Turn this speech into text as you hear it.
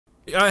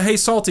Hey,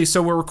 Salty,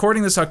 so we're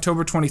recording this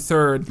October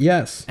 23rd.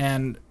 Yes.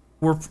 And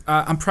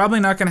I'm probably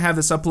not going to have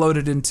this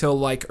uploaded until,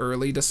 like,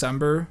 early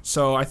December.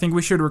 So I think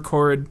we should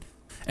record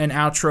an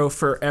outro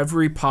for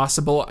every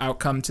possible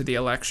outcome to the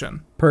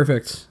election.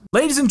 Perfect.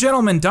 Ladies and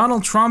gentlemen,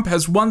 Donald Trump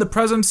has won the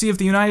presidency of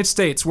the United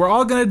States. We're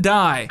all gonna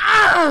die.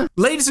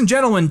 Ladies and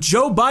gentlemen,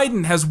 Joe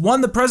Biden has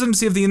won the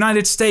presidency of the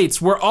United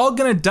States. We're all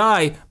gonna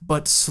die,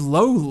 but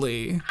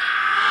slowly.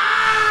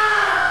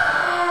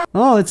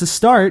 Oh, it's a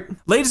start.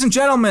 Ladies and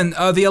gentlemen,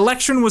 the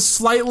election was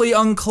slightly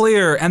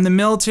unclear, and the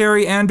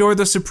military and/or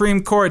the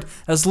Supreme Court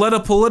has led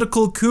a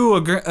political coup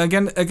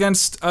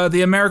against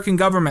the American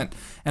government,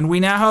 and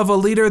we now have a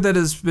leader that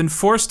has been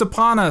forced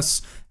upon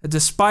us,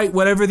 despite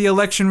whatever the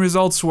election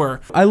results were.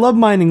 I love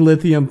mining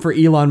lithium for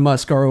Elon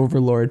Musk, our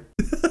overlord.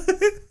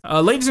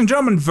 Ladies and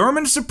gentlemen,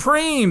 Vermin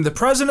Supreme, the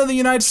President of the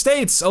United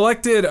States,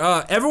 elected,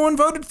 everyone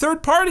voted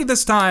third party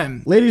this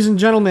time. Ladies and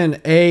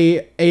gentlemen,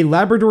 a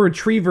Labrador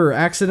Retriever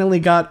accidentally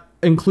got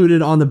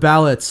included on the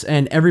ballots,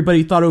 and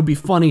everybody thought it would be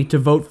funny to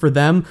vote for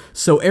them,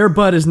 so Air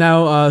Bud is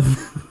now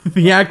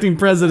the acting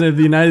president of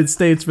the United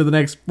States for the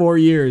next 4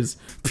 years.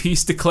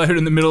 Peace declared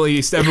in the Middle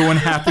East. Everyone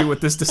happy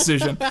with this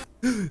decision.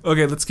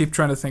 Okay, let's keep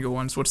trying to think of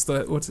ones.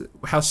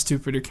 How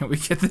stupider can we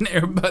get than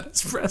Air Bud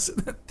as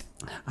president?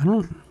 I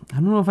don't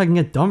know if I can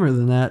get dumber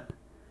than that.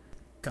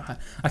 God,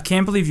 I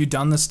can't believe you've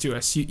done this to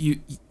us.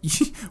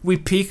 We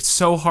peaked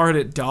so hard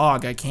at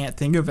dog, I can't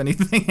think of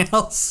anything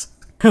else.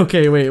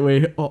 Okay,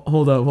 wait,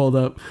 hold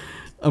up.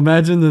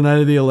 Imagine the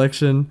night of the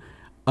election,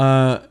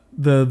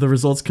 the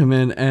results come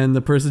in, and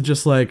the person's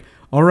just like,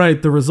 all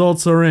right, the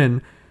results are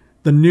in.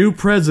 The new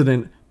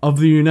president of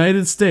the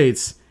United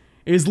States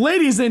is,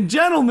 ladies and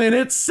gentlemen,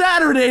 it's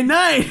Saturday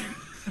night!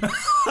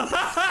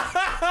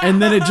 And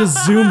then it just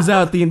zooms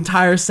out, the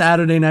entire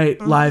Saturday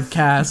Night Live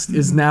cast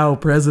is now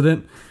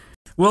president.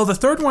 Well, the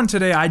third one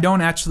today, I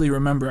don't actually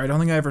remember. I don't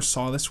think I ever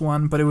saw this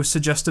one, but it was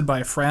suggested by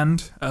a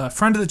friend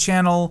of the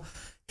channel,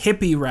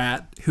 Hippie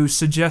Rat, who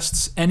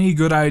suggests any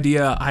good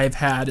idea I've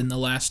had in the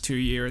last 2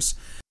 years.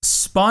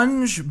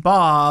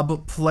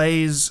 SpongeBob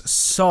plays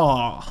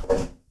Saw.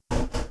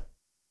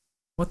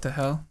 What the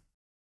hell?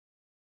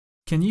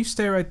 Can you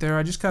stay right there?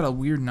 I just got a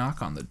weird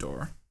knock on the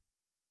door.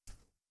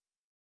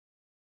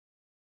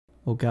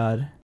 Oh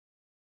god.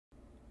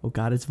 Oh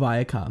god, it's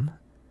Viacom.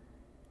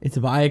 It's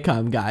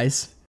Viacom,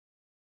 guys.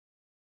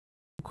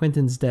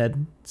 Quinton's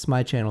dead. It's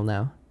my channel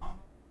now.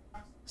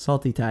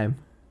 Salty time.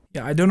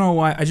 Yeah, I don't know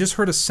why. I just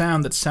heard a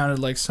sound that sounded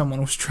like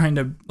someone was trying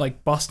to,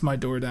 like, bust my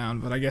door down,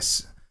 but I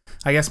guess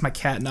my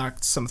cat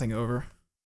knocked something over.